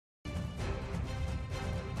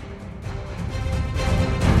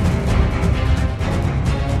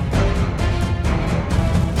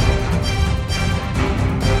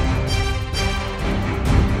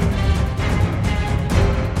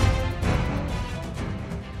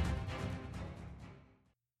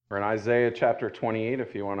We're in Isaiah chapter 28,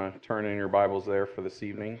 if you want to turn in your Bibles there for this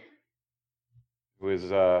evening. It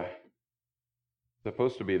was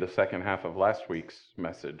supposed to be the second half of last week's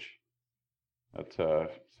message, but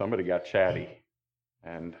somebody got chatty,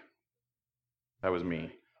 and that was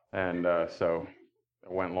me. And so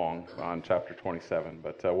it went long on chapter 27,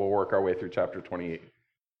 but we'll work our way through chapter 28.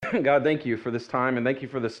 God, thank you for this time, and thank you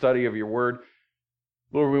for the study of your word.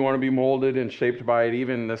 Lord, we want to be molded and shaped by it,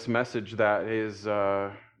 even this message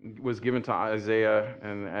that was given to Isaiah,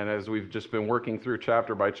 and as we've just been working through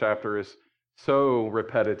chapter by chapter, is so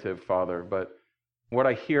repetitive, Father. But what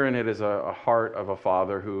I hear in it is a heart of a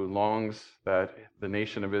father who longs that the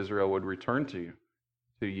nation of Israel would return to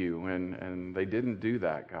you, and they didn't do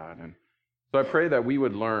that, God. And so I pray that we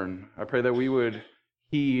would learn. I pray that we would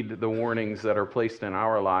heed the warnings that are placed in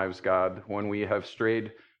our lives, God, when we have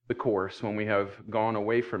strayed the course, when we have gone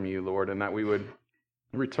away from you, Lord, and that we would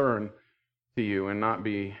return to you and not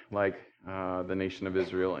be like the nation of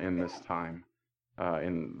Israel in this time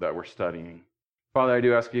that we're studying. Father, I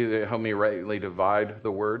do ask you to help me rightly divide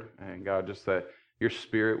the word, and God, just that your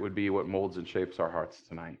spirit would be what molds and shapes our hearts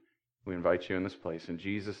tonight. We invite you in this place. In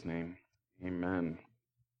Jesus' name, amen.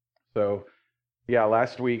 So, yeah,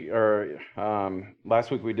 last week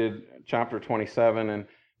we did chapter 27, and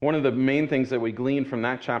one of the main things that we gleaned from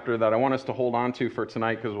that chapter that I want us to hold on to for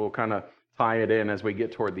tonight, because we'll kind of tie it in as we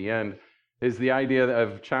get toward the end, is the idea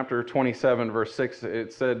of chapter 27, verse 6.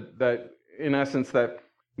 It said that, in essence, that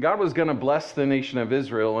God was going to bless the nation of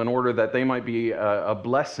Israel in order that they might be a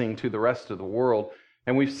blessing to the rest of the world.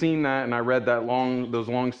 And we've seen that, and I read those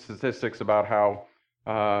long statistics about how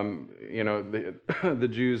the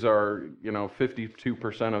Jews are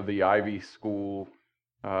 52% of the Ivy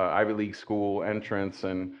League school entrance,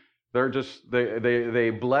 and they're just they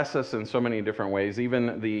bless us in so many different ways.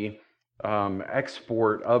 Even the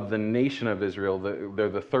export of the nation of Israel, they're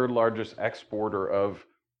the third largest exporter of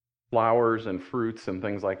flowers and fruits and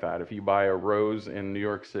things like that. If you buy a rose in New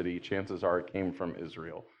York City, chances are it came from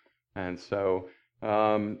Israel. And so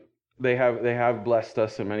they have blessed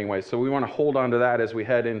us in many ways. So we want to hold on to that as we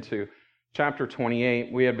head into chapter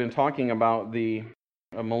 28. We had been talking about the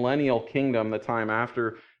millennial kingdom, the time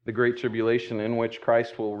after the Great Tribulation, in which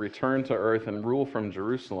Christ will return to earth and rule from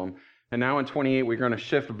Jerusalem. And now in 28, we're going to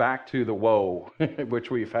shift back to the woe,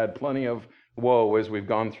 which we've had plenty of woe as we've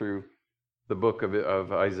gone through the book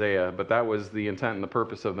of Isaiah. But that was the intent and the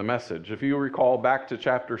purpose of the message. If you recall back to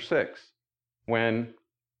chapter 6, when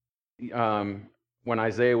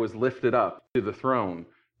Isaiah was lifted up to the throne,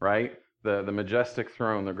 right? The majestic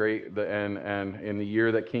throne, and in the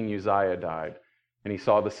year that King Uzziah died. And he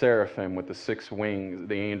saw the seraphim with the 6 wings,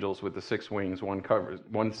 the angels with the 6 wings, one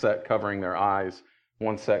set covering their eyes,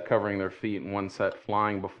 one set covering their feet, and one set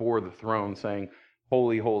flying before the throne, saying,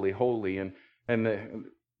 "Holy, holy, holy." And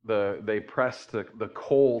they pressed the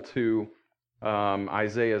coal to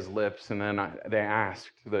Isaiah's lips, and then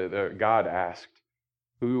God asked,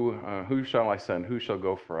 "Who shall I send? Who shall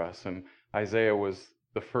go for us?" And Isaiah was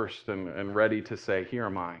the first and ready to say, "Here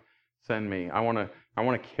am I. Send me. I want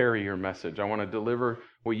to carry your message. I want to deliver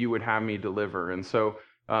what you would have me deliver." And so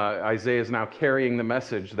Isaiah is now carrying the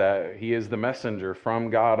message that he is the messenger from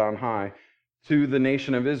God on high to the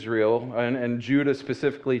nation of Israel, and Judah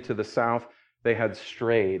specifically to the south. They had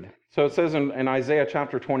strayed. So it says in Isaiah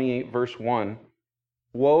chapter 28, verse 1,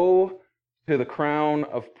 "Woe to the crown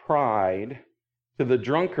of pride, to the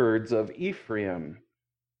drunkards of Ephraim,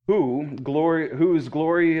 whose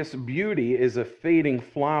glorious beauty is a fading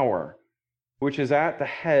flower, which is at the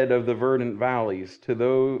head of the verdant valleys, to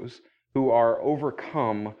those who are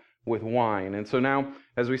overcome with wine." And so now,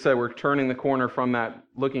 as we said, we're turning the corner from that,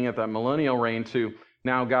 looking at that millennial reign, to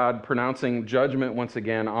now God pronouncing judgment once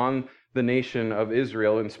again on the nation of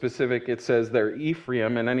Israel. In specific, it says there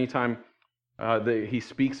Ephraim, and anytime he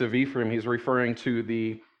speaks of Ephraim, he's referring to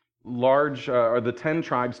the large, or the 10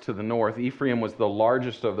 tribes to the north. Ephraim was the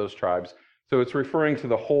largest of those tribes. So it's referring to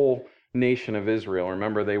the whole nation of Israel.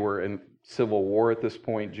 Remember, they were in civil war at this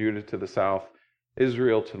point, Judah to the south,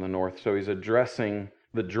 Israel to the north. So he's addressing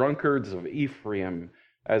the drunkards of Ephraim,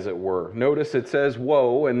 as it were. Notice it says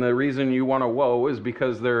woe, and the reason you want to woe is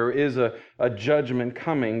because there is a judgment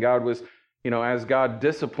coming. God was, as God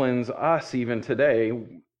disciplines us even today,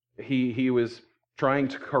 he was trying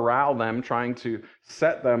to corral them, trying to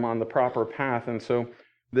set them on the proper path, and so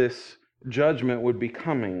this judgment would be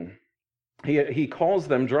coming. He calls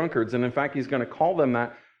them drunkards, and in fact, he's going to call them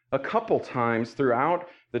that a couple times throughout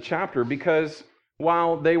the chapter, because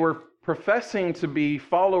while they were professing to be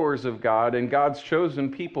followers of God and God's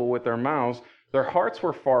chosen people with their mouths, their hearts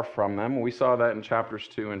were far from them. We saw that in chapters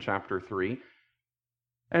 2 and chapter 3.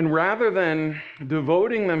 And rather than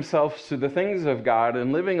devoting themselves to the things of God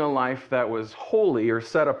and living a life that was holy or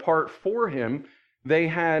set apart for Him, they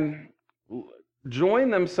had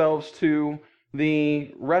joined themselves to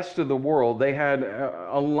the rest of the world. They had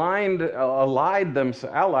allied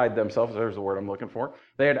themselves, there's the word I'm looking for.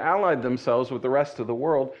 They had allied themselves with the rest of the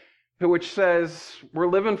world, which says, we're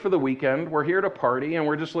living for the weekend, we're here to party, and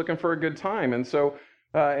we're just looking for a good time. And so,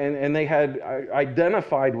 and they had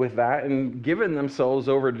identified with that and given themselves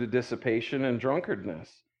over to dissipation and drunkardness.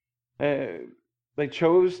 They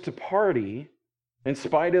chose to party in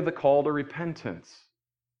spite of the call to repentance.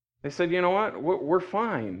 They said, you know what, we're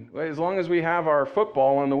fine. As long as we have our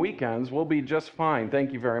football on the weekends, we'll be just fine.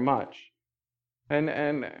 Thank you very much.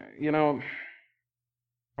 And you know,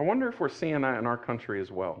 I wonder if we're seeing that in our country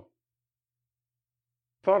as well.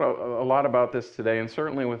 I thought a lot about this today, and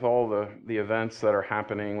certainly with all the events that are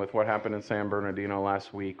happening, with what happened in San Bernardino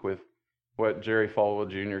last week, with what Jerry Falwell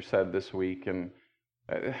Jr. said this week, and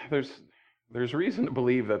there's reason to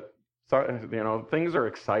believe that, you know, things are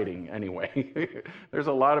exciting anyway. There's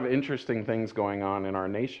a lot of interesting things going on in our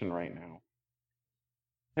nation right now.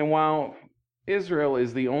 And while Israel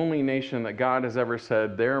is the only nation that God has ever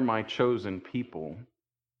said, they're my chosen people,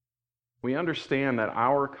 we understand that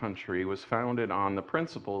our country was founded on the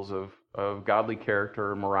principles of godly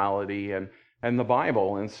character, morality, and the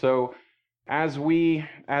Bible. And so as we,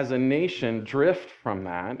 as a nation, drift from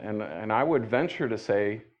that, and I would venture to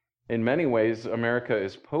say, in many ways, America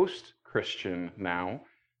is post-Christian now,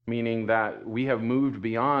 meaning that we have moved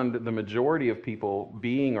beyond the majority of people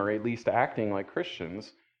being, or at least acting like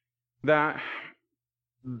Christians, that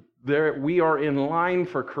we are in line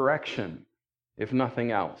for correction, if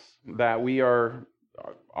nothing else, that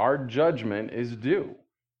our judgment is due.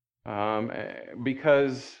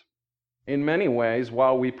 Because in many ways,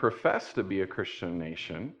 while we profess to be a Christian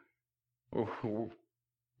nation,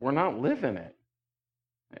 we're not living it.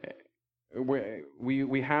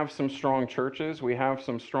 We have some strong churches, we have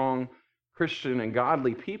some strong Christian and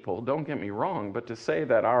godly people, don't get me wrong, but to say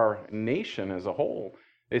that our nation as a whole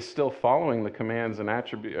is still following the commands and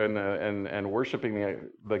attribute and worshiping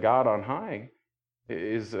the God on high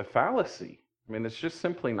is a fallacy. I mean, it's just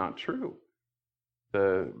simply not true.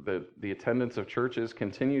 The attendance of churches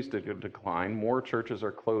continues to decline. More churches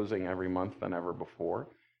are closing every month than ever before.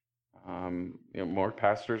 You know, more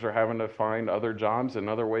pastors are having to find other jobs and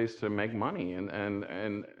other ways to make money,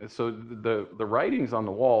 and so the writing's on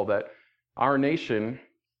the wall that our nation,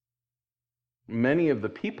 many of the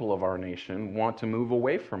people of our nation, want to move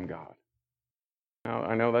away from God. Now,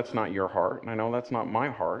 I know that's not your heart, and I know that's not my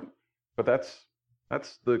heart, but that's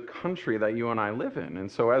the country that you and I live in. And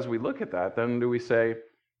so as we look at that, then do we say,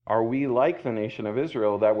 are we like the nation of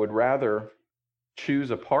Israel that would rather choose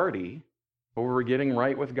a party over getting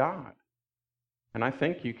right with God? And I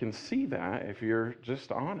think you can see that if you're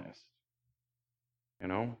just honest. You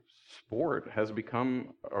know, sport has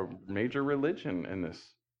become a major religion in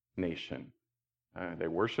this nation. They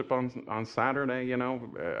worship on Saturday, you know,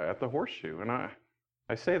 at the Horseshoe. And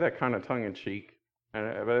I say that kind of tongue in cheek,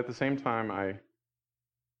 but at the same time,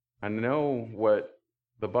 I know what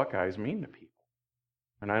the Buckeyes mean to people.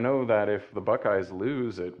 And I know that if the Buckeyes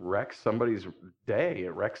lose, it wrecks somebody's day.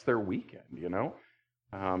 It wrecks their weekend, you know.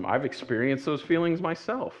 I've experienced those feelings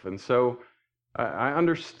myself. And so I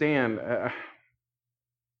understand.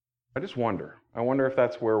 I just wonder. I wonder if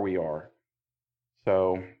that's where we are.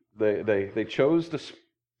 So they chose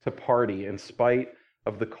to party in spite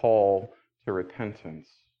of the call to repentance.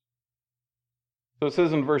 So it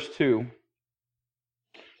says in verse 2,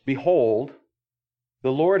 "Behold,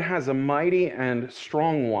 the Lord has a mighty and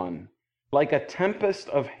strong one, like a tempest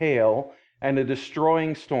of hail and a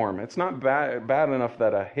destroying storm." It's not bad enough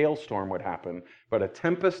that a hailstorm would happen, but a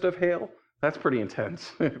tempest of hail, that's pretty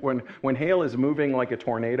intense. when hail is moving like a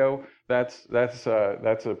tornado, that's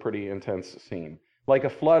a pretty intense scene. "Like a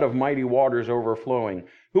flood of mighty waters overflowing.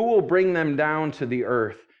 Who will bring them down to the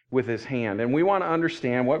earth with his hand?" And we want to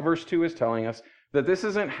understand what verse 2 is telling us, that this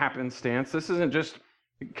isn't happenstance. This isn't just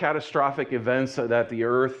catastrophic events that the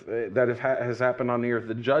earth, that has happened on the earth.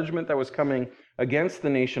 The judgment that was coming against the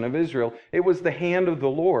nation of Israel, it was the hand of the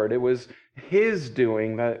Lord. It was his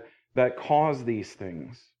doing that caused these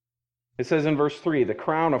things. It says in verse 3, "The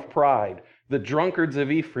crown of pride, the drunkards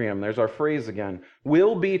of Ephraim," there's our phrase again,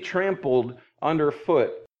 "will be trampled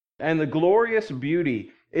underfoot. And the glorious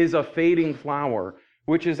beauty is a fading flower,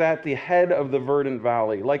 which is at the head of the verdant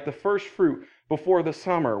valley, like the first fruit before the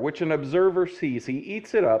summer, which an observer sees. He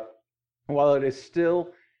eats it up while it is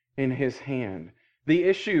still in his hand." The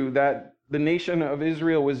issue that the nation of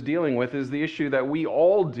Israel was dealing with is the issue that we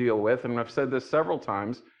all deal with, and I've said this several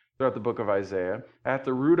times, throughout the book of Isaiah, at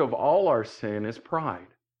the root of all our sin is pride.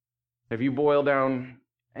 If you boil down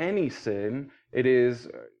any sin, it is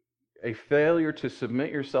a failure to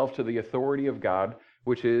submit yourself to the authority of God,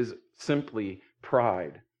 which is simply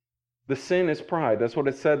pride. The sin is pride. That's what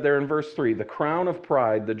it said there in verse 3. The crown of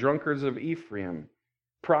pride, the drunkards of Ephraim.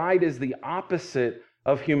 Pride is the opposite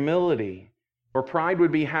of humility, or pride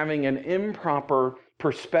would be having an improper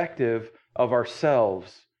perspective of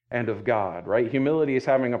ourselves and of God, right? Humility is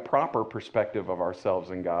having a proper perspective of ourselves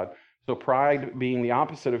and God. So pride, being the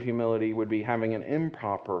opposite of humility, would be having an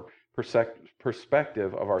improper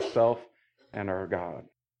perspective of ourself and our God.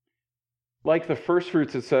 Like the first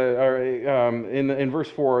fruits, it says in verse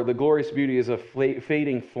 4, the glorious beauty is a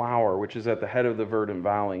fading flower, which is at the head of the verdant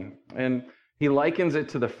valley. And he likens it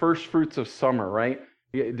to the first fruits of summer, right?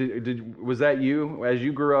 Was that you? As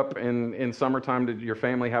you grew up in summertime, did your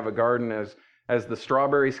family have a garden as the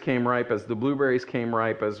strawberries came ripe, as the blueberries came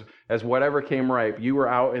ripe, as whatever came ripe, you were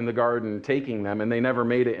out in the garden taking them, and they never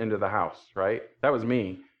made it into the house, right? That was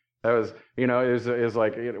me. That was, it was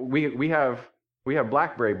like, we have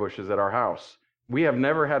blackberry bushes at our house. We have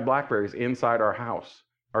never had blackberries inside our house.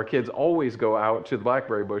 Our kids always go out to the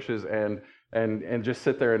blackberry bushes and just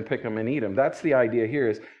sit there and pick them and eat them. That's the idea here,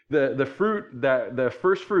 is the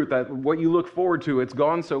first fruit, that what you look forward to, it's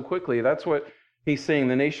gone so quickly. That's what he's saying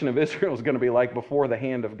the nation of Israel is going to be like before the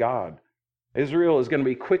hand of God. Israel is going to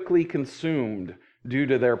be quickly consumed due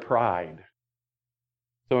to their pride.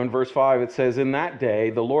 So in verse 5 it says, in that day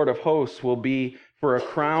the Lord of hosts will be for a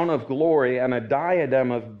crown of glory and a diadem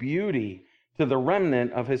of beauty to the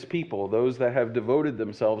remnant of his people, those that have devoted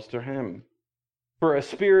themselves to him. For a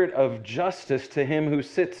spirit of justice to him who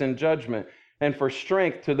sits in judgment, and for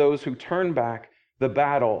strength to those who turn back the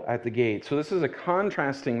battle at the gate. So this is a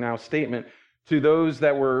contrasting now statement to those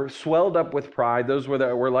that were swelled up with pride, those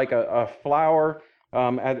that were like a flower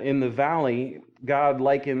in the valley. God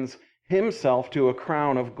likens himself to a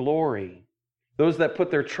crown of glory. Those that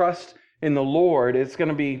put their trust in the Lord, it's going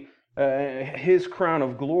to be his crown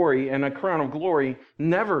of glory, and a crown of glory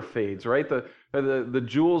never fades, right? The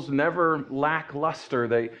jewels never lack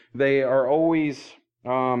luster. They are always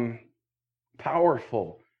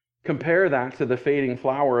powerful. Compare that to the fading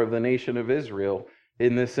flower of the nation of Israel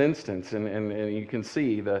in this instance, and you can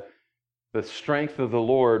see the strength of the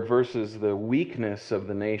Lord versus the weakness of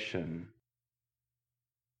the nation.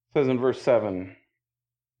 It says in verse 7,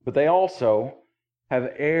 but they also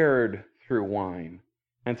have erred through wine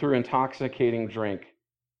and through intoxicating drink,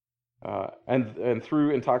 and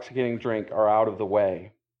through intoxicating drink are out of the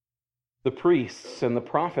way. The priests and the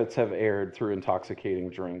prophets have erred through intoxicating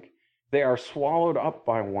drink. They are swallowed up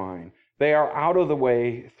by wine. They are out of the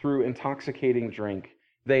way through intoxicating drink.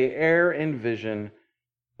 They err in vision.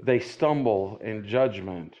 They stumble in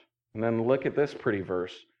judgment. And then look at this pretty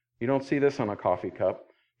verse. You don't see this on a coffee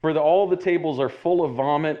cup. For all the tables are full of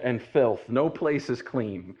vomit and filth. No place is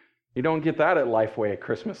clean. You don't get that at Lifeway at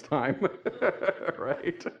Christmas time,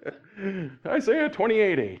 right? Isaiah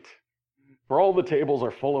 28:8. For all the tables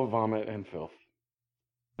are full of vomit and filth.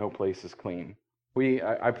 No place is clean.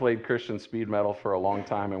 I played Christian speed metal for a long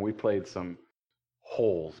time, and we played some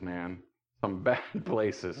holes, man, some bad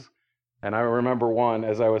places. And I remember one,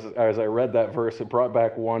 as I read that verse, it brought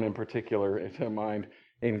back one in particular into mind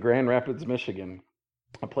in Grand Rapids, Michigan,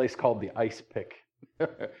 a place called the Ice Pick.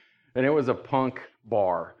 And it was a punk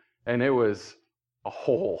bar, and it was a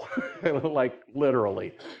hole, like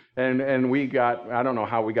literally. And we got, I don't know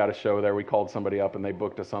how we got a show there. We called somebody up, and they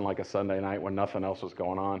booked us on like a Sunday night when nothing else was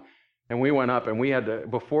going on. And we went up, and we had to,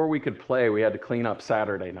 before we could play, we had to clean up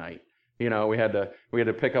Saturday night. We had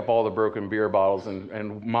to pick up all the broken beer bottles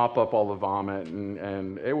and mop up all the vomit,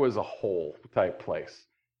 and it was a hole type place.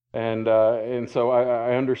 And so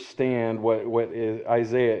I understand what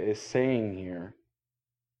Isaiah is saying here.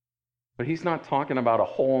 But he's not talking about a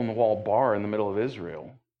hole-in-the-wall bar in the middle of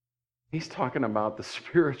Israel. He's talking about the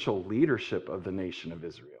spiritual leadership of the nation of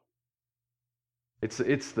Israel.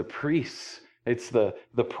 It's the priests, it's the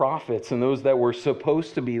prophets, and those that were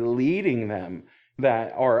supposed to be leading them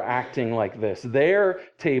that are acting like this. Their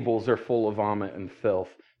tables are full of vomit and filth.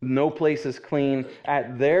 No place is clean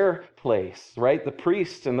at their place, right? The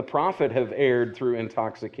priest and the prophet have erred through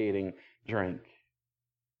intoxicating drink.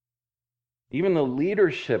 Even the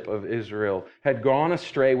leadership of Israel had gone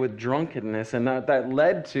astray with drunkenness, and that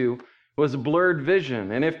led to was blurred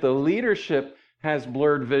vision. And if the leadership has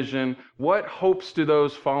blurred vision, what hopes do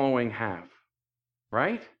those following have?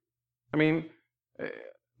 Right? I mean,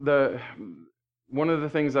 one of the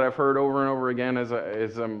things that I've heard over and over again as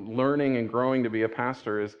I'm learning and growing to be a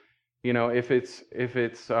pastor is, if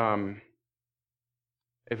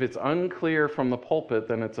If it's unclear from the pulpit,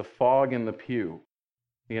 then it's a fog in the pew.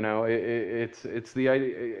 It's the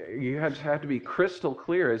idea. You have to be crystal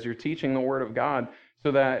clear as you're teaching the Word of God so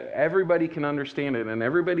that everybody can understand it and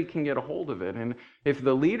everybody can get a hold of it. And if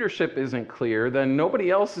the leadership isn't clear, then nobody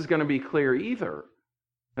else is going to be clear either.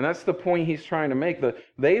 And that's the point he's trying to make.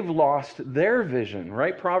 They've lost their vision,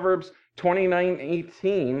 right? Proverbs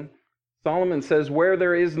 29:18, Solomon says, "Where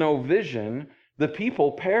there is no vision, the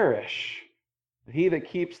people perish. He that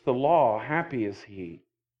keeps the law, happy is he."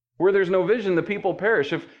 Where there's no vision, the people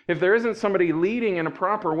perish. If there isn't somebody leading in a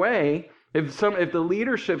proper way, if the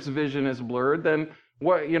leadership's vision is blurred, then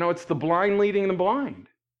it's the blind leading the blind.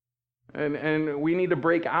 And we need to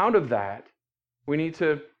break out of that. We need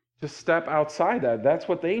to step outside that. That's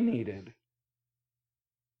what they needed.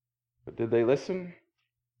 But did they listen?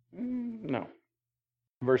 No.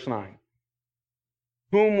 Verse 9.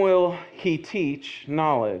 Whom will he teach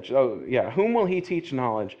knowledge? Whom will he teach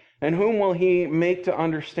knowledge? And whom will he make to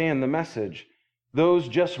understand the message? Those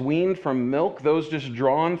just weaned from milk, those just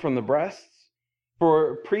drawn from the breasts?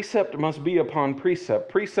 For precept must be upon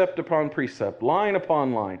precept, precept upon precept, line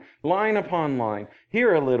upon line, line upon line,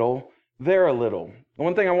 here a little, there a little.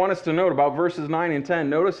 One thing I want us to note about verses 9 and 10,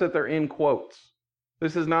 notice that they're in quotes.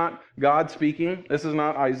 This is not God speaking. This is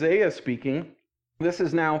not Isaiah speaking. This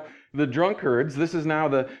is now the drunkards. This is now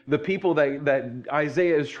the people that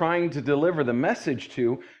Isaiah is trying to deliver the message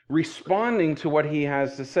to, responding to what he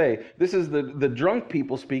has to say. This is the drunk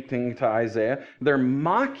people speaking to Isaiah. They're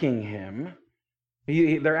mocking him.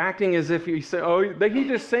 They're acting as if he's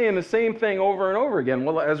just saying the same thing over and over again.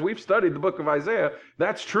 Well, as we've studied the book of Isaiah,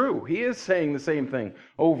 that's true. He is saying the same thing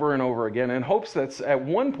over and over again in hopes that at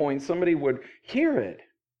one point somebody would hear it.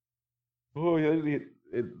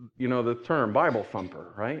 The term Bible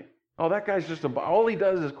thumper, right? Oh, that guy's all he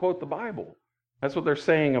does is quote the Bible. That's what they're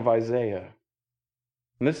saying of Isaiah.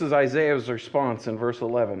 And this is Isaiah's response in verse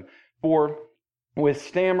 11. For with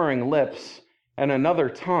stammering lips and another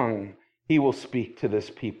tongue, he will speak to this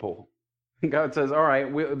people. God says, all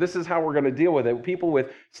right, this is how we're going to deal with it. People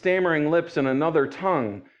with stammering lips and another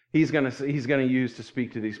tongue, he's going to use to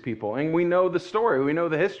speak to these people. And we know the story. We know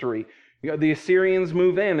the history. The Assyrians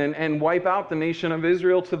move in and wipe out the nation of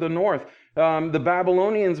Israel to the north. The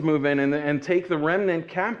Babylonians move in and take the remnant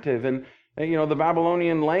captive. And the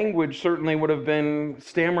Babylonian language certainly would have been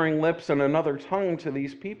stammering lips and another tongue to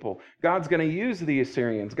these people. God's going to use the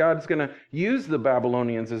Assyrians. God's going to use the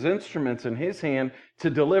Babylonians as instruments in his hand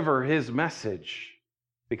to deliver his message.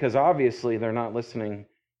 Because obviously they're not listening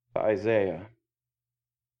to Isaiah.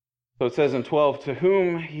 So it says in 12, to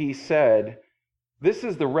whom he said, this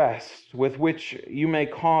is the rest with which you may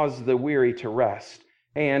cause the weary to rest.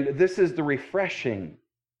 And this is the refreshing,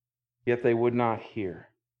 yet they would not hear.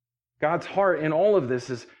 God's heart in all of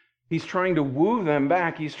this is he's trying to woo them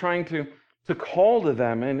back. He's trying to call to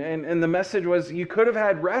them. And the message was, you could have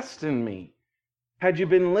had rest in me. Had you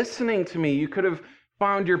been listening to me, you could have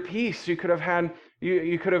found your peace. You could have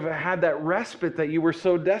had that respite that you were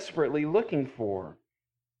so desperately looking for.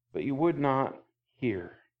 But you would not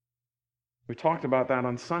hear. We talked about that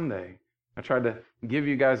on Sunday. I tried to give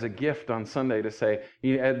you guys a gift on Sunday to say,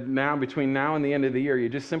 between now and the end of the year, you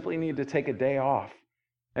just simply need to take a day off.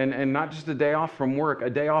 And not just a day off from work, a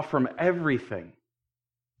day off from everything.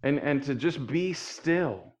 And to just be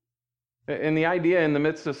still. And the idea in the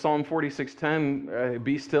midst of Psalm 46:10,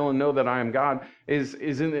 be still and know that I am God, it's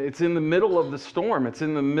in the middle of the storm. It's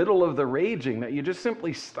in the middle of the raging that you just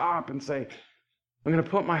simply stop and say, I'm going to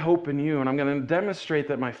put my hope in you, and I'm going to demonstrate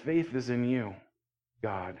that my faith is in you,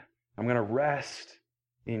 God. I'm going to rest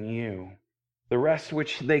in you. The rest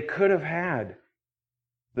which they could have had.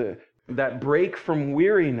 That break from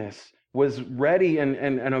weariness was ready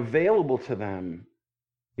and available to them,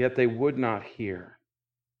 yet they would not hear.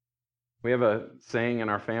 We have a saying in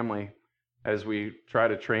our family as we try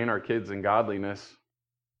to train our kids in godliness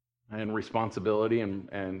and responsibility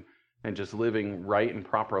and just living right and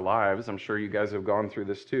proper lives. I'm sure you guys have gone through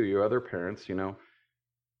this too, you other parents,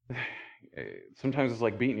 Sometimes it's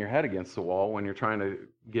like beating your head against the wall when you're trying to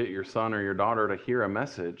get your son or your daughter to hear a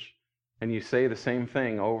message. And you say the same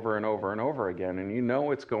thing over and over and over again, and you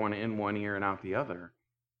know it's going in one ear and out the other.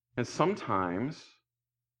 And sometimes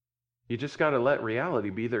you just got to let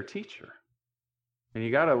reality be their teacher, and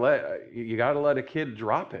you got to let a kid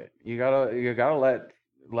drop it. You got to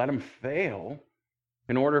let them fail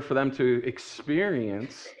in order for them to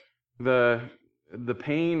experience the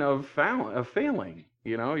pain of failing.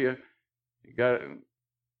 You got.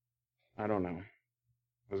 I don't know.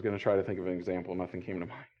 I was going to try to think of an example. Nothing came to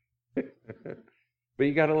mind. But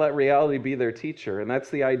you got to let reality be their teacher. And that's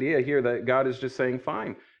the idea here, that God is just saying,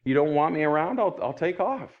 fine, You don't want me around? I'll take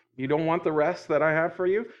off. You don't want the rest that I have for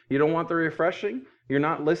you? You don't want the refreshing? You're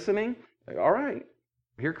not listening? All right,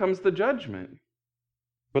 here comes the judgment.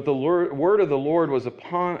 But the word of the Lord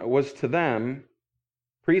was to them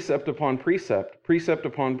precept upon precept, precept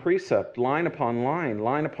upon precept, line upon line,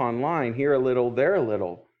 line upon line, here a little, there a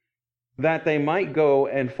little, that they might go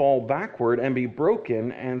and fall backward and be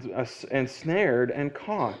broken and snared and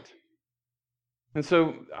caught. And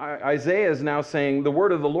so Isaiah is now saying the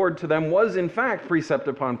word of the Lord to them was in fact precept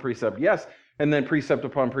upon precept. Yes, and then precept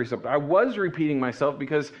upon precept. I was repeating myself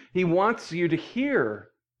because he wants you to hear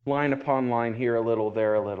line upon line, here a little,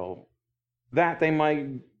 there a little, that they might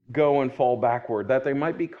go and fall backward, that they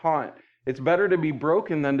might be caught. It's better to be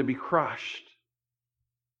broken than to be crushed.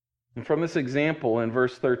 And from this example in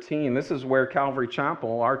verse 13, this is where Calvary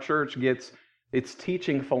Chapel, our church, gets its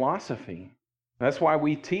teaching philosophy. That's why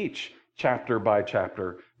we teach chapter by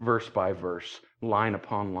chapter, verse by verse, line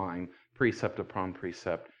upon line, precept upon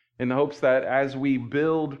precept, in the hopes that as we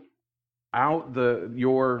build out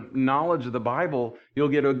your knowledge of the Bible, you'll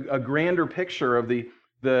get a grander picture of the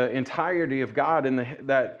entirety of God, and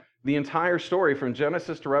that the entire story from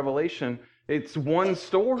Genesis to Revelation, it's one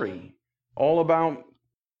story, all about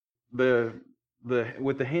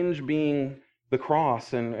with the hinge being the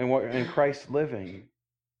cross and Christ living.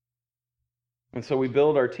 And so we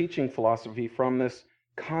build our teaching philosophy from this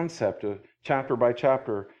concept of chapter by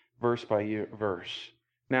chapter, verse by verse.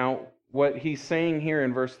 Now, what he's saying here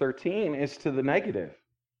in verse 13 is to the negative.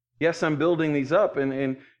 Yes, I'm building these up,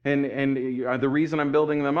 and the reason I'm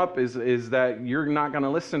building them up is that you're not going to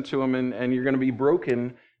listen to them, and you're going to be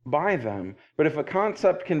broken by them. But if a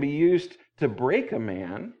concept can be used to break a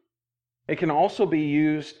man, it can also be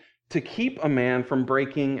used to keep a man from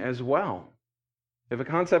breaking as well. If a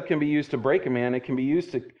concept can be used to break a man, it can be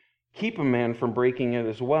used to keep a man from breaking it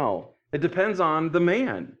as well. It depends on the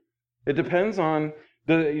man. It depends on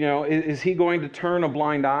is he going to turn a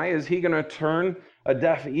blind eye? Is he going to turn a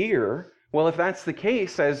deaf ear? Well, if that's the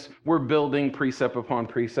case, as we're building precept upon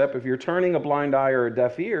precept, if you're turning a blind eye or a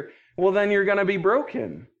deaf ear, well, then you're going to be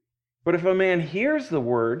broken. But if a man hears the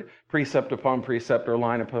word, precept upon precept or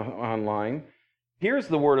line upon line, hears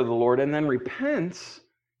the word of the Lord and then repents,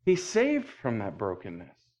 he's saved from that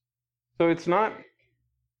brokenness. So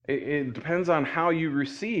it depends on how you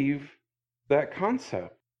receive that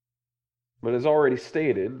concept. But as already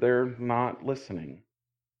stated, they're not listening.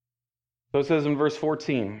 So it says in verse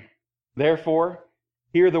 14, "Therefore,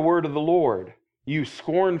 hear the word of the Lord, you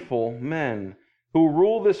scornful men, who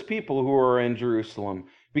rule this people who are in Jerusalem,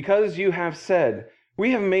 because you have said, we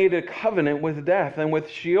have made a covenant with death, and with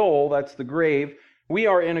Sheol," that's the grave, "we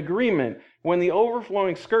are in agreement. When the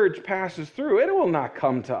overflowing scourge passes through, it will not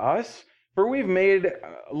come to us, for we've made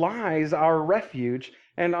lies our refuge,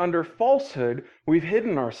 and under falsehood we've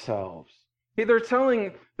hidden ourselves." They're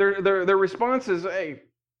telling, their response is, "Hey,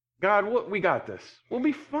 God, we got this. We'll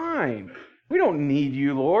be fine. We don't need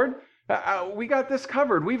you, Lord. We got this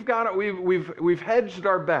covered. We've got it. We've hedged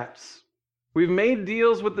our bets. We've made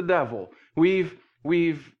deals with the devil. We've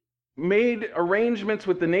made arrangements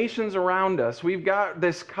with the nations around us. We've got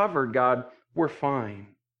this covered, God. We're fine."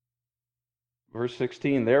 Verse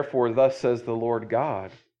 16, "Therefore, thus says the Lord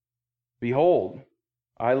God, behold,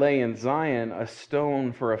 I lay in Zion a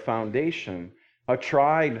stone for a foundation, a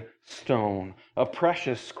tried stone, a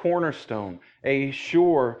precious cornerstone, a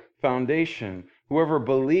sure foundation. Whoever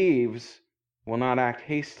believes will not act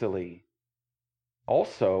hastily.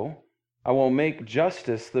 Also, I will make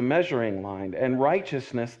justice the measuring line, and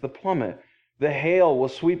righteousness the plummet. The hail will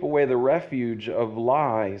sweep away the refuge of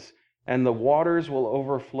lies, and the waters will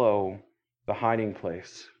overflow the hiding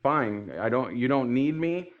place." Fine, you don't need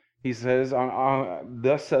me. He says,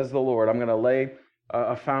 "Thus says the Lord, I'm going to lay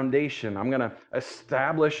a foundation. I'm going to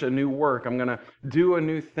establish a new work. I'm going to do a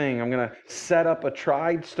new thing. I'm going to set up a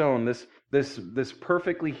tried stone, this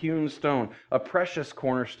perfectly hewn stone, a precious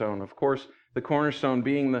cornerstone." Of course, the cornerstone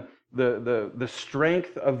being the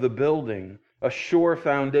strength of the building, a sure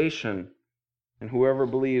foundation. "And whoever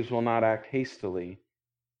believes will not act hastily."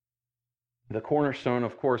 The cornerstone,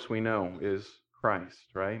 of course, we know is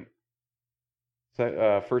Christ, right?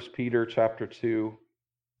 1 Peter chapter 2,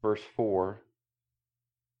 verse 4.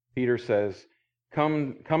 Peter says,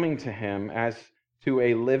 coming to him as to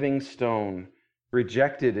a living stone,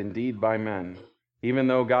 rejected indeed by men. Even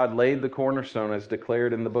though God laid the cornerstone, as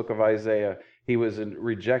declared in the book of Isaiah, he was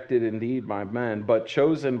rejected indeed by men, but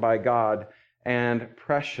chosen by God and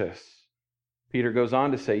precious. Peter goes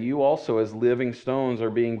on to say, "You also as living stones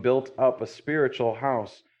are being built up a spiritual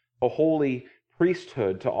house, a holy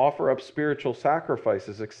priesthood, to offer up spiritual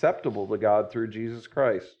sacrifices acceptable to God through Jesus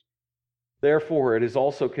Christ." Therefore, it is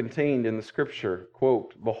also contained in the scripture,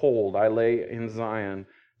 quote, "Behold, I lay in Zion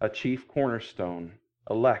a chief cornerstone,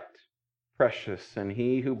 elect, precious, and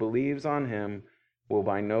he who believes on him will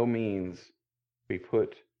by no means be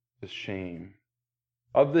put to shame."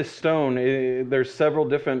 Of this stone, there's several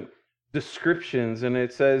different descriptions, and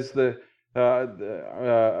it says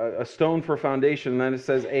a stone for foundation, and then it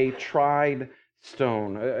says a tried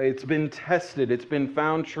stone. It's been tested. It's been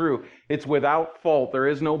found true. It's without fault. There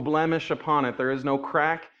is no blemish upon it. There is no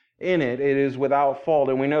crack in it. It is without fault.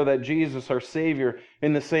 And we know that Jesus, our Savior,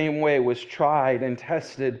 in the same way was tried and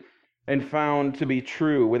tested and found to be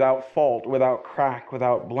true, without fault, without crack,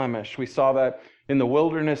 without blemish. We saw that in the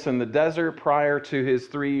wilderness and the desert prior to his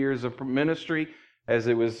 3 years of ministry, as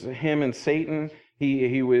it was him and Satan.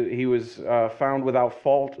 He was found without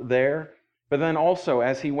fault there. But then also,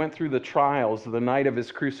 as he went through the trials the night of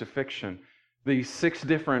his crucifixion, the 6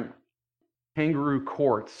 different kangaroo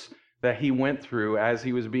courts that he went through as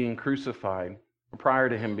he was being crucified, prior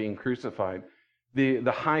to him being crucified,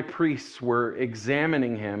 the high priests were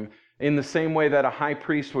examining him in the same way that a high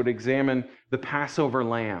priest would examine the Passover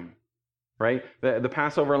lamb, right? The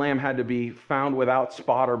Passover lamb had to be found without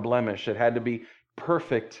spot or blemish. It had to be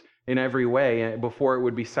perfect in every way before it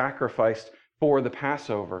would be sacrificed for the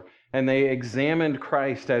Passover. And they examined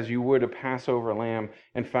Christ as you would a Passover lamb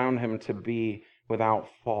and found him to be without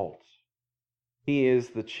fault. He is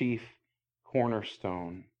the chief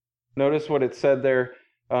cornerstone. Notice what it said there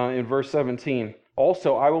in verse 17.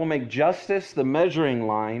 Also, I will make justice the measuring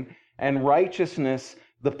line and righteousness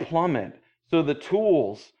the plummet. So the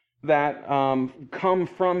tools that come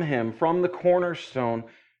from him, from the cornerstone,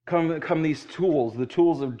 come these tools, the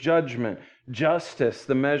tools of judgment, justice,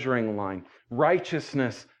 the measuring line,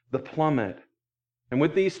 righteousness, the plummet. And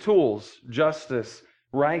with these tools, justice,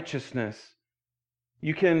 righteousness,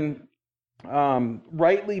 you can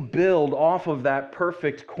rightly build off of that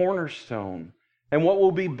perfect cornerstone. And what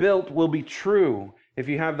will be built will be true. If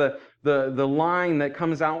you have the line that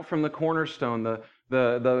comes out from the cornerstone,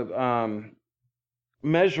 the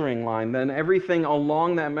measuring line, then everything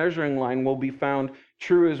along that measuring line will be found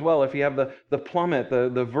true as well. If you have the plummet,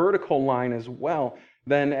 the vertical line as well,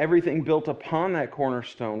 then everything built upon that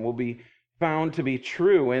cornerstone will be found to be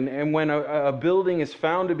true. And when a building is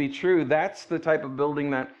found to be true, that's the type of building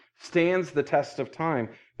that stands the test of time.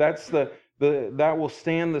 That's that will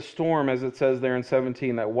stand the storm, as it says there in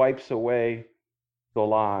 17, that wipes away the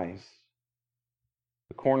lies.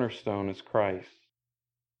 The cornerstone is Christ.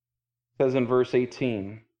 It says in verse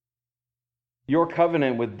 18, your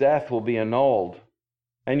covenant with death will be annulled,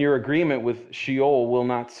 and your agreement with Sheol will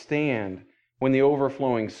not stand when the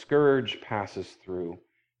overflowing scourge passes through.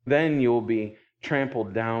 Then you'll be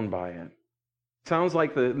trampled down by it. Sounds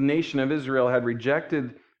like the nation of Israel had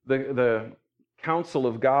rejected the counsel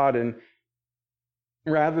of God, and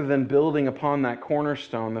rather than building upon that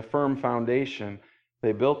cornerstone, the firm foundation,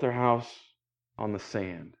 they built their house on the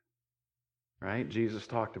sand. Right? Jesus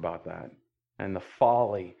talked about that. And the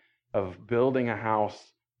folly of building a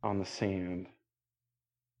house on the sand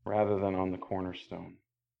rather than on the cornerstone.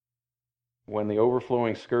 When the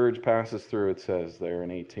overflowing scourge passes through, it says there in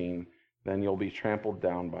 18, then you'll be trampled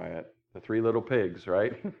down by it. The 3 little pigs,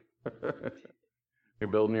 right? You're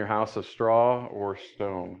building your house of straw or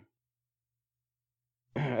stone.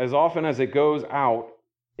 As often as it goes out,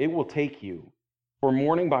 it will take you. For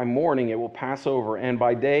morning by morning it will pass over, and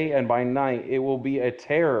by day and by night it will be a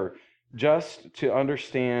terror just to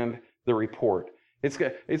understand the report. It's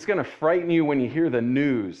going to frighten you when you hear the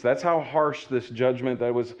news. That's how harsh this judgment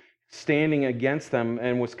that was standing against them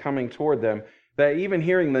and was coming toward them, that even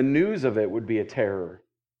hearing the news of it would be a terror.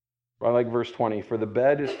 I like verse 20, for the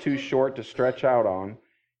bed is too short to stretch out on,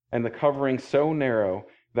 and the covering so narrow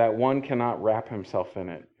that one cannot wrap himself in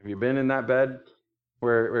it. Have you been in that bed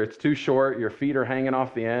where it's too short, your feet are hanging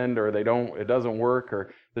off the end, or it doesn't work,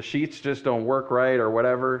 or the sheets just don't work right, or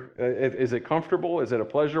whatever? Is it comfortable? Is it a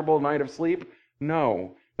pleasurable night of sleep?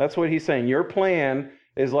 No. That's what he's saying. Your plan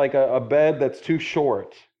is like a bed that's too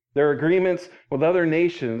short. There are agreements with other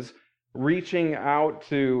nations reaching out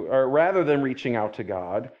to, or rather than reaching out to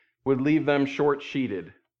God, would leave them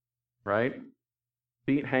short-sheeted, right?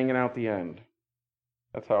 Feet hanging out the end.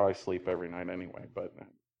 That's how I sleep every night anyway, but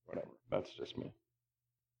whatever. That's just me.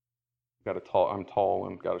 I'm tall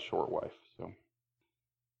and got a short wife, so.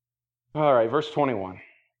 All right, verse 21.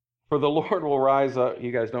 For the Lord will rise up.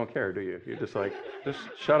 You guys don't care, do you? You're just like, just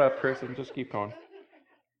shut up, Chris, and just keep going.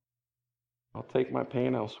 I'll take my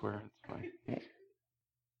pain elsewhere. It's fine.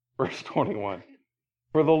 Verse 21.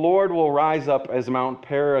 For the Lord will rise up as Mount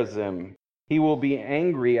Perazim. He will be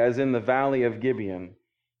angry as in the valley of Gibeon.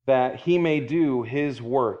 that he may do his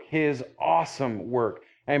work, his awesome work,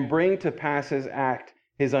 and bring to pass his act,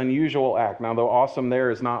 his unusual act. Now, the awesome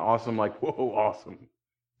there is not awesome like, whoa, awesome.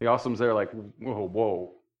 The awesome's there like,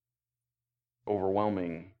 whoa,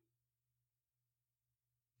 overwhelming,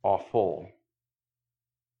 awful.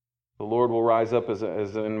 The Lord will rise up as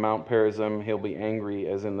in Mount Perazim. He'll be angry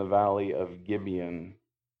as in the valley of Gibeon.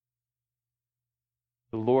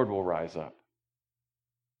 The Lord will rise up.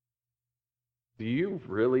 Do you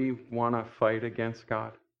really want to fight against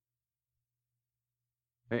God?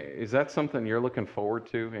 Is that something you're looking forward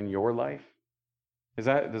to in your life? Does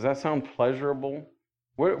that sound pleasurable?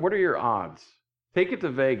 What are your odds? Take it to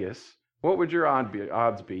Vegas. What would your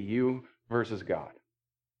odds be, you versus God?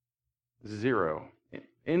 0.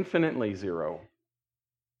 Infinitely 0.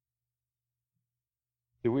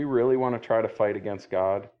 Do we really want to try to fight against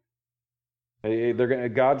God?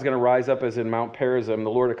 God's going to rise up as in Mount Perazim.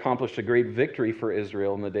 The Lord accomplished a great victory for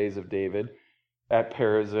Israel in the days of David at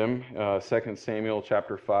Perazim, 2 Samuel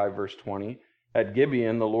chapter 5, verse 20. At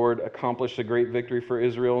Gibeon, the Lord accomplished a great victory for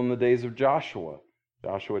Israel in the days of Joshua,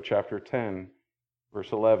 Joshua chapter 10,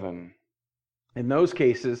 verse 11. In those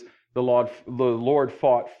cases, the Lord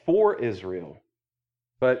fought for Israel.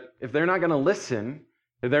 But if they're not going to listen,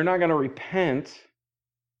 if they're not going to repent,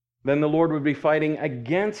 then the Lord would be fighting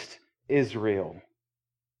against Israel.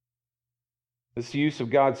 This use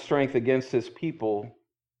of God's strength against his people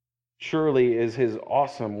surely is his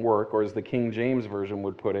awesome work, or as the King James Version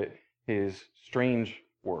would put it, his strange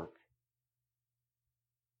work.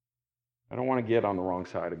 I don't want to get on the wrong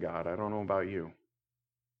side of God. I don't know about you.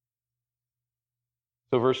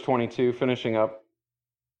 So verse 22, finishing up.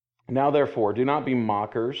 Now therefore, do not be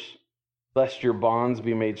mockers, lest your bonds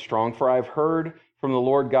be made strong. For I have heard from the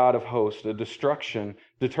Lord God of hosts a destruction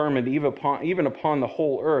determined even upon the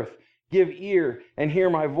whole earth. Give ear and hear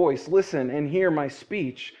my voice. Listen and hear my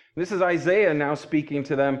speech. This is Isaiah now speaking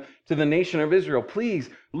to them, to the nation of Israel. Please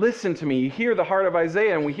listen to me. You hear the heart of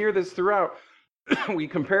Isaiah, and we hear this throughout. We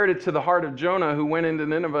compared it to the heart of Jonah, who went into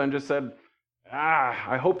Nineveh and just said,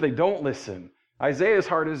 I hope they don't listen. Isaiah's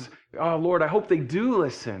heart is, oh, Lord, I hope they do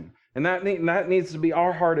listen. And that needs to be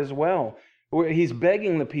our heart as well. He's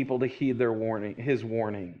begging the people to heed his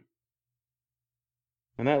warning.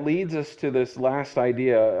 And that leads us to this last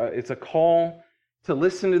idea. It's a call to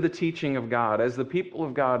listen to the teaching of God. As the people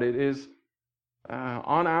of God, it is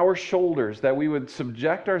on our shoulders that we would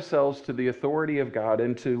subject ourselves to the authority of God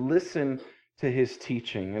and to listen to his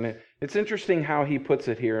teaching. And it's interesting how he puts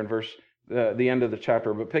it here in the end of the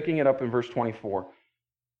chapter, but picking it up in verse 24.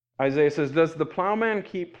 Isaiah says, does the plowman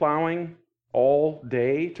keep plowing all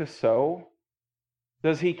day to sow?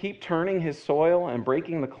 Does he keep turning his soil and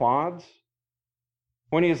breaking the clods?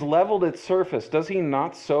 When he has leveled its surface, does he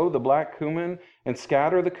not sow the black cumin and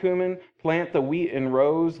scatter the cumin, plant the wheat in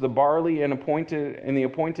rows, the barley in the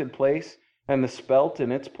appointed place, and the spelt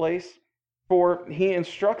in its place? For he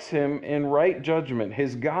instructs him in right judgment.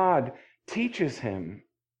 His God teaches him.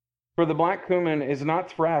 For the black cumin is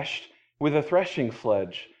not threshed with a threshing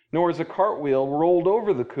sledge, nor is a cartwheel rolled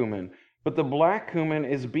over the cumin, but the black cumin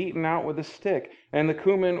is beaten out with a stick, and the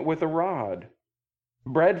cumin with a rod.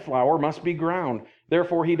 Bread flour must be ground,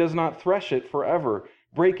 therefore he does not thresh it forever,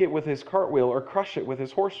 break it with his cartwheel, or crush it with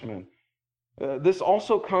his horsemen. This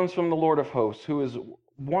also comes from the Lord of hosts, who is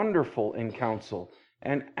wonderful in counsel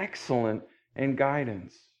and excellent in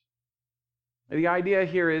guidance. The idea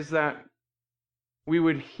here is that we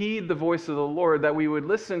would heed the voice of the Lord, that we would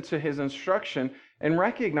listen to his instruction and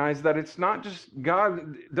recognize that it's not just,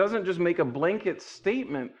 God doesn't just make a blanket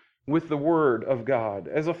statement with the word of God.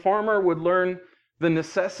 As a farmer would learn the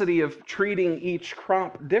necessity of treating each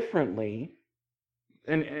crop differently,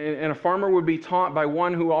 and a farmer would be taught by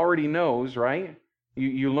one who already knows, right?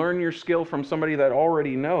 You learn your skill from somebody that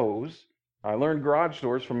already knows. I learned garage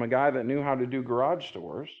doors from a guy that knew how to do garage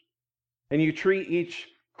doors. And you treat each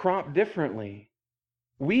crop differently.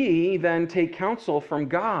 We then take counsel from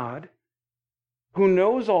God, who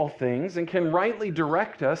knows all things and can rightly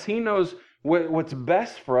direct us. He knows what's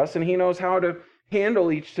best for us, and he knows how to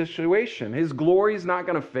handle each situation. His glory is not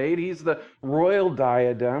going to fade. He's the royal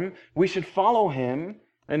diadem. We should follow him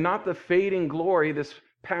and not the fading glory, this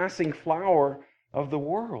passing flower of the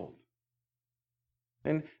world.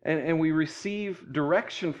 And we receive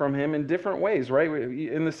direction from him in different ways, right?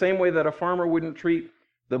 In the same way that a farmer wouldn't treat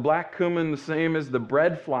the black cumin the same as the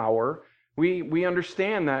bread flour, we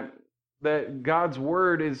understand that God's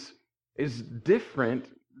word is different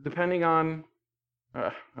depending on,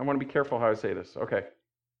 I want to be careful how I say this. Okay.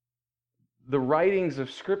 The writings of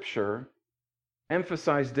Scripture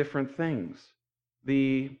emphasize different things.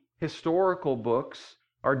 The historical books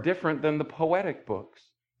are different than the poetic books.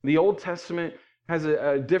 The Old Testament has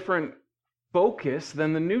a different focus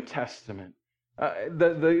than the New Testament.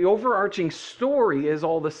 The overarching story is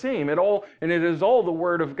all the same. And it is all the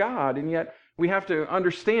Word of God. And yet we have to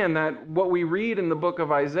understand that what we read in the book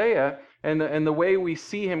of Isaiah and the way we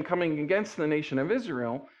see him coming against the nation of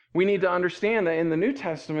Israel, we need to understand that in the New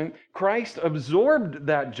Testament, Christ absorbed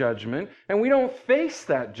that judgment, and we don't face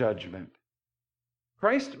that judgment.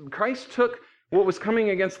 Christ took what was coming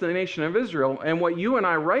against the nation of Israel and what you and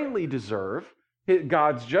I rightly deserve,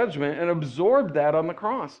 God's judgment, and absorbed that on the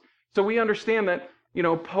cross. So we understand that,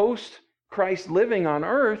 post Christ living on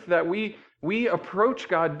earth, that we approach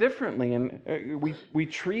God differently and we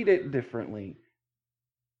treat it differently.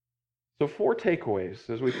 So 4 takeaways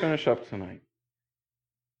as we finish up tonight.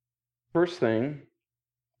 First thing,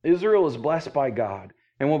 Israel is blessed by God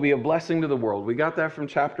and will be a blessing to the world. We got that from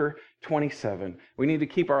chapter 27. We need to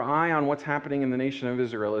keep our eye on what's happening in the nation of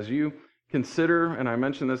Israel. As you consider, and I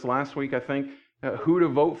mentioned this last week, I think, who to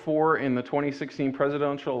vote for in the 2016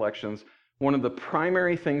 presidential elections, one of the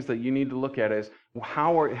primary things that you need to look at is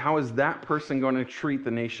how is that person going to treat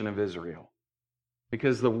the nation of Israel?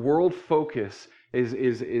 Because the world focus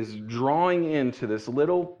is drawing into this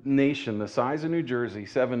little nation the size of New Jersey,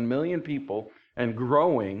 7 million people, and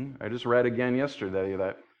growing. I just read again yesterday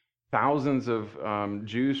that thousands of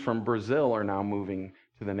Jews from Brazil are now moving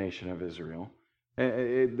to the nation of Israel,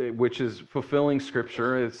 which is fulfilling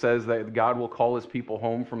Scripture. It says that God will call his people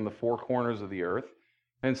home from the 4 corners of the earth.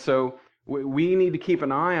 And so we need to keep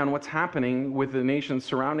an eye on what's happening with the nations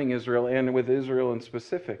surrounding Israel and with Israel in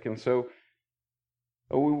specific. And so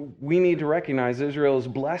we need to recognize Israel is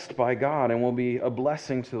blessed by God and will be a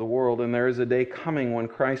blessing to the world. And there is a day coming when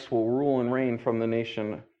Christ will rule and reign from the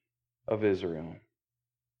nation of Israel.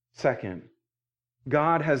 Second,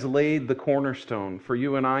 God has laid the cornerstone for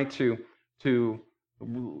you and I to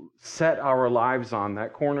set our lives on.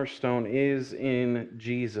 That cornerstone is in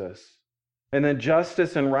Jesus. And then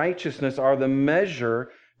justice and righteousness are the measure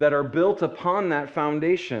that are built upon that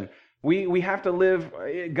foundation. We have to live,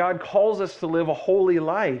 God calls us to live a holy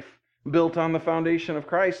life built on the foundation of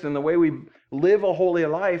Christ. And the way we live a holy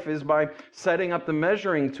life is by setting up the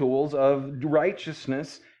measuring tools of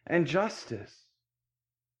righteousness and justice.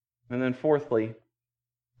 And then fourthly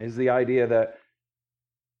is the idea that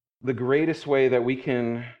the greatest way that we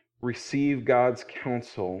can receive God's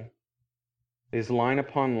counsel is line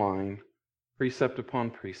upon line, precept upon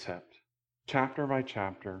precept, chapter by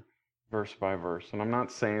chapter, verse by verse. And I'm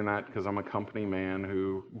not saying that because I'm a company man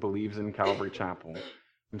who believes in Calvary Chapel.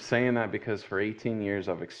 I'm saying that because for 18 years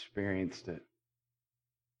I've experienced it.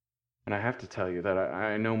 And I have to tell you that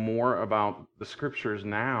I know more about the Scriptures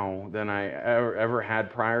now than I ever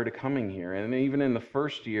had prior to coming here. And even in the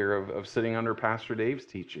first year of sitting under Pastor Dave's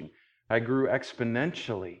teaching, I grew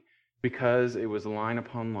exponentially because it was line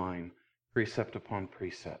upon line, precept upon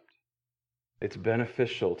precept. It's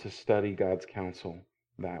beneficial to study God's counsel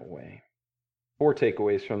that way. 4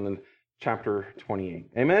 takeaways from the chapter 28.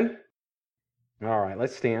 Amen? All right,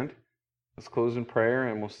 let's stand. Let's close in prayer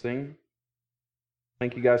and we'll sing.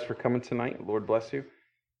 Thank you guys for coming tonight. Lord bless you.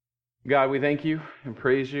 God, we thank you and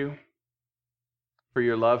praise you for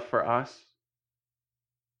your love for us.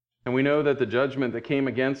 And we know that the judgment that came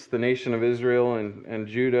against the nation of Israel and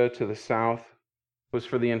Judah to the south was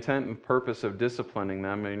for the intent and purpose of disciplining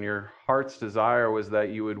them. And your heart's desire was that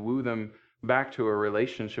you would woo them back to a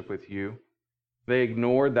relationship with you. They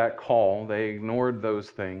ignored that call. They ignored those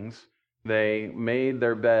things. They made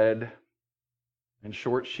their bed and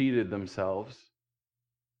short-sheeted themselves.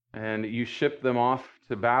 And you shipped them off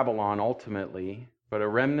to Babylon ultimately, but a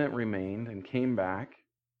remnant remained and came back.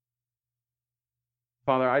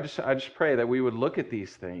 Father, I just pray that we would look at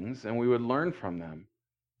these things and we would learn from them.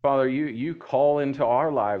 Father, you call into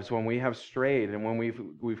our lives when we have strayed and when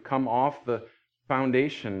we've come off the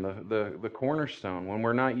foundation, the cornerstone, when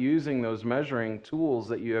we're not using those measuring tools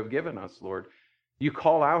that you have given us, Lord. You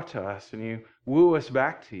call out to us and you woo us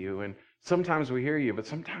back to you. And sometimes we hear you, but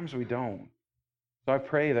sometimes we don't. So I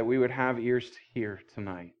pray that we would have ears to hear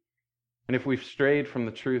tonight. And if we've strayed from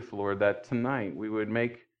the truth, Lord, that tonight we would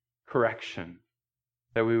make correction,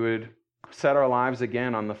 that we would set our lives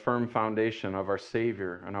again on the firm foundation of our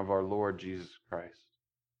Savior and of our Lord Jesus Christ.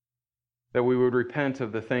 That we would repent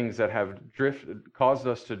of the things that have caused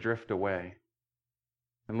us to drift away.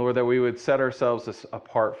 And Lord, that we would set ourselves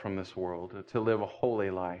apart from this world to live a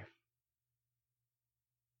holy life.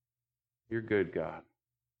 You're good, God.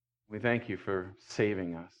 We thank you for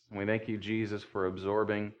saving us. And we thank you, Jesus, for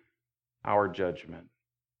absorbing our judgment.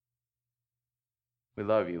 We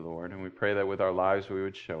love you, Lord, and we pray that with our lives we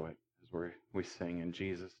would show it as we sing in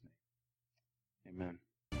Jesus' name. Amen.